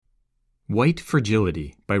White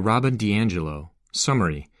Fragility by DiAngelo.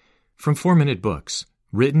 Summary. From 4 Minute Books.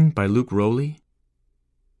 Written by Luke Rowley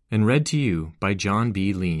and read to you by John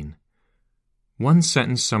B. Lean.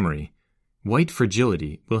 One-sentence summary. White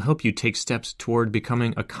Fragility will help you take steps toward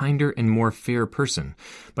becoming a kinder and more fair person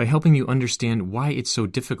by helping you understand why it's so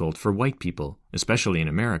difficult for white people, especially in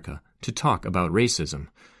America, to talk about racism.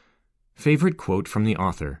 Favorite quote from the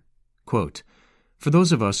author. Quote, "For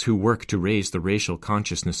those of us who work to raise the racial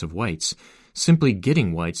consciousness of whites, simply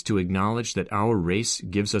getting whites to acknowledge that our race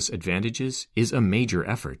gives us advantages is a major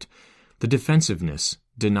effort. The defensiveness,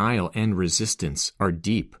 denial, and resistance are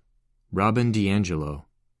deep." DiAngelo.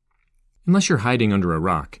 Unless you're hiding under a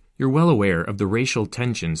rock, you're well aware of the racial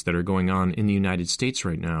tensions that are going on in the United States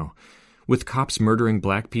right now. With cops murdering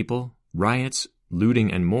black people, riots,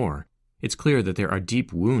 looting, and more, it's clear that there are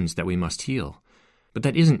deep wounds that we must heal. But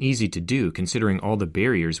that isn't easy to do considering all the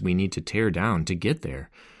barriers we need to tear down to get there.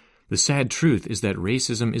 The sad truth is that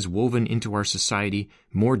racism is woven into our society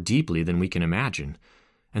more deeply than we can imagine,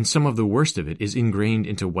 and some of the worst of it is ingrained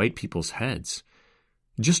into white people's heads.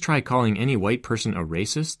 Just try calling any white person a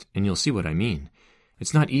racist, and you'll see what I mean.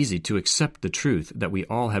 It's not easy to accept the truth that we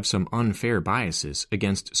all have some unfair biases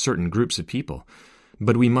against certain groups of people,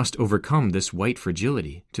 but we must overcome this white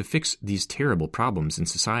fragility to fix these terrible problems in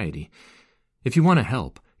society. If you want to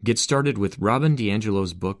help, get started with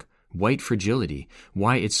DiAngelo's book, White Fragility,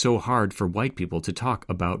 Why It's So Hard for White People to Talk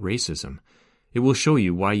About Racism. It will show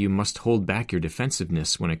you why you must hold back your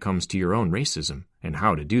defensiveness when it comes to your own racism, and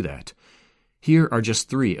how to do that. Here are just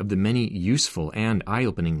 3 of the many useful and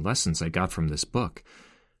eye-opening lessons I got from this book.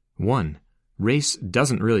 1. Race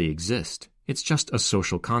doesn't really exist. It's just a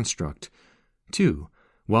social construct. 2.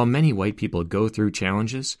 While many white people go through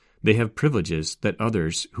challenges, they have privileges that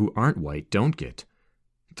others who aren't white don't get.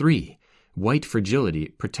 3. White fragility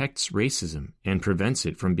protects racism and prevents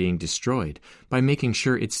it from being destroyed by making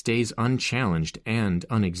sure it stays unchallenged and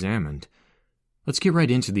unexamined. Let's get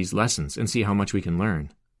right into these lessons and see how much we can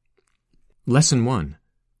learn. Lesson 1.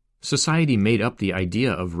 Society made up the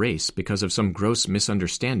idea of race because of some gross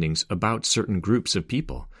misunderstandings about certain groups of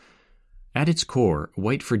people. At its core,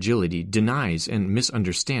 white fragility denies and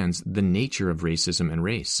misunderstands the nature of racism and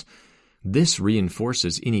race. This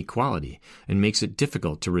reinforces inequality and makes it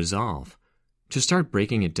difficult to resolve. To start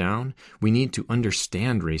breaking it down, we need to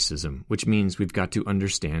understand racism, which means we've got to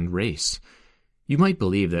understand race. You might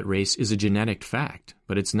believe that race is a genetic fact,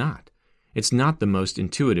 but it's not. It's not the most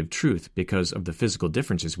intuitive truth because of the physical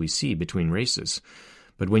differences we see between races.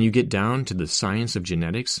 But when you get down to the science of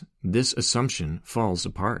genetics, this assumption falls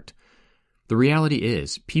apart. The reality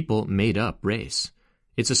is, people made up race.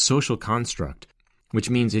 It's a social construct, which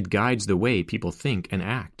means it guides the way people think and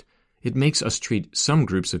act. It makes us treat some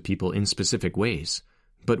groups of people in specific ways.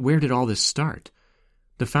 But where did all this start?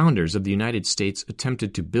 The founders of the United States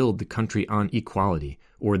attempted to build the country on equality,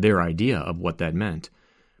 or their idea of what that meant.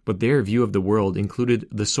 But their view of the world included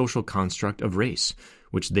the social construct of race,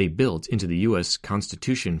 which they built into the U.S.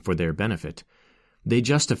 Constitution for their benefit. They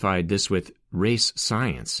justified this with race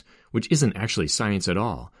science, which isn't actually science at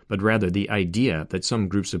all, but rather the idea that some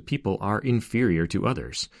groups of people are inferior to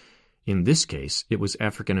others. In this case, it was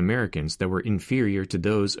African Americans that were inferior to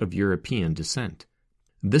those of European descent.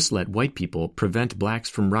 This let white people prevent blacks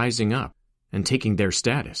from rising up and taking their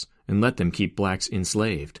status, and let them keep blacks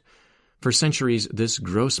enslaved. For centuries, this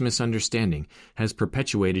gross misunderstanding has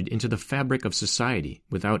perpetuated into the fabric of society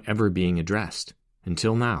without ever being addressed,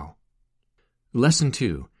 until now. Lesson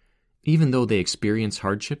 2. Even though they experience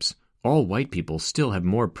hardships, all white people still have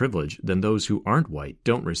more privilege than those who aren't white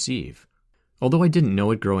don't receive. Although I didn't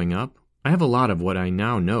know it growing up, I have a lot of what I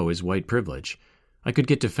now know is white privilege. I could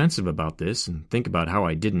get defensive about this and think about how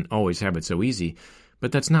I didn't always have it so easy,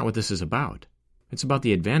 but that's not what this is about. It's about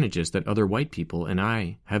the advantages that other white people and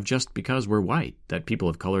I have just because we're white that people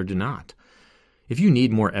of color do not. If you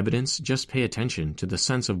need more evidence, just pay attention to the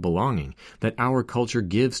sense of belonging that our culture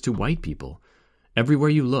gives to white people. Everywhere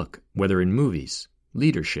you look, whether in movies,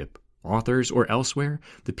 leadership, authors, or elsewhere,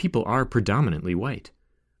 the people are predominantly white.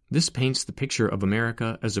 This paints the picture of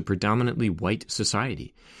America as a predominantly white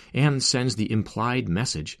society and sends the implied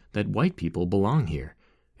message that white people belong here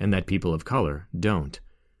and that people of color don't.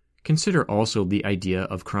 Consider also the idea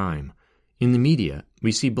of crime. In the media,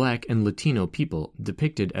 we see black and Latino people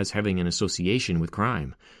depicted as having an association with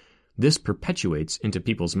crime. This perpetuates into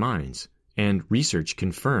people's minds, and research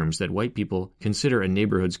confirms that white people consider a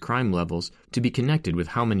neighborhood's crime levels to be connected with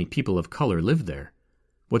how many people of color live there.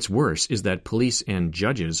 What's worse is that police and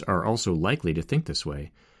judges are also likely to think this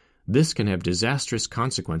way. This can have disastrous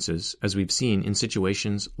consequences, as we've seen in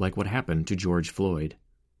situations like what happened to George Floyd.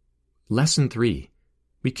 Lesson 3.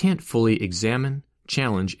 We can't fully examine,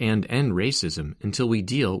 challenge, and end racism until we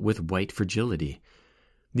deal with white fragility.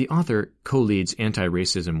 The author co-leads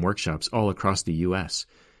anti-racism workshops all across the U.S.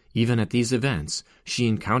 Even at these events, she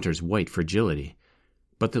encounters white fragility.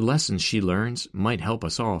 But the lessons she learns might help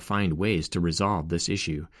us all find ways to resolve this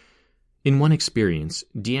issue. In one experience,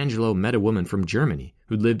 DiAngelo met a woman from Germany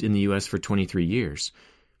who'd lived in the U.S. for 23 years.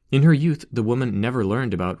 In her youth, the woman never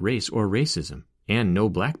learned about race or racism, and no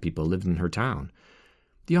black people lived in her town.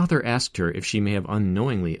 The author asked her if she may have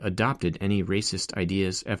unknowingly adopted any racist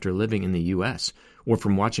ideas after living in the U.S. or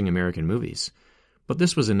from watching American movies. But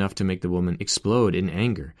this was enough to make the woman explode in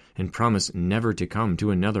anger and promise never to come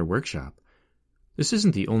to another workshop. This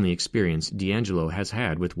isn't the only experience DiAngelo has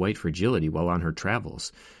had with white fragility while on her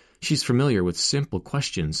travels. She's familiar with simple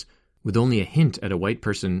questions, with only a hint at a white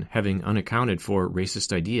person having unaccounted for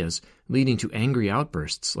racist ideas, leading to angry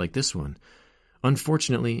outbursts like this one.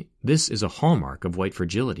 Unfortunately, this is a hallmark of white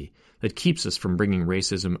fragility that keeps us from bringing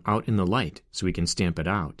racism out in the light so we can stamp it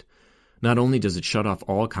out. Not only does it shut off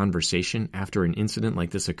all conversation after an incident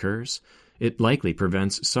like this occurs, it likely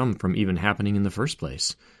prevents some from even happening in the first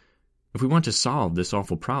place. If we want to solve this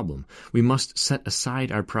awful problem, we must set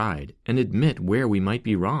aside our pride and admit where we might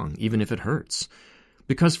be wrong, even if it hurts.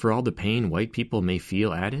 Because for all the pain white people may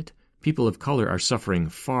feel at it, people of color are suffering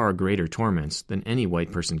far greater torments than any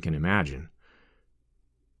white person can imagine.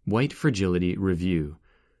 White Fragility Review.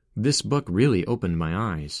 This book really opened my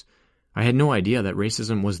eyes. I had no idea that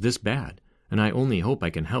racism was this bad, and I only hope I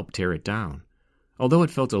can help tear it down. Although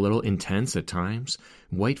it felt a little intense at times,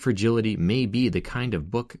 White Fragility may be the kind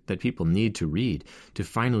of book that people need to read to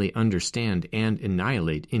finally understand and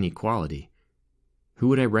annihilate inequality. Who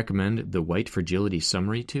would I recommend the White Fragility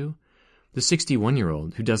summary to? The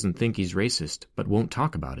 61-year-old who doesn't think he's racist but won't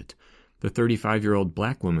talk about it. The 35-year-old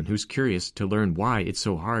black woman who's curious to learn why it's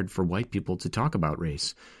so hard for white people to talk about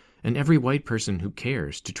race. And every white person who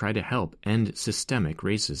cares to try to help end systemic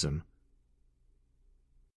racism.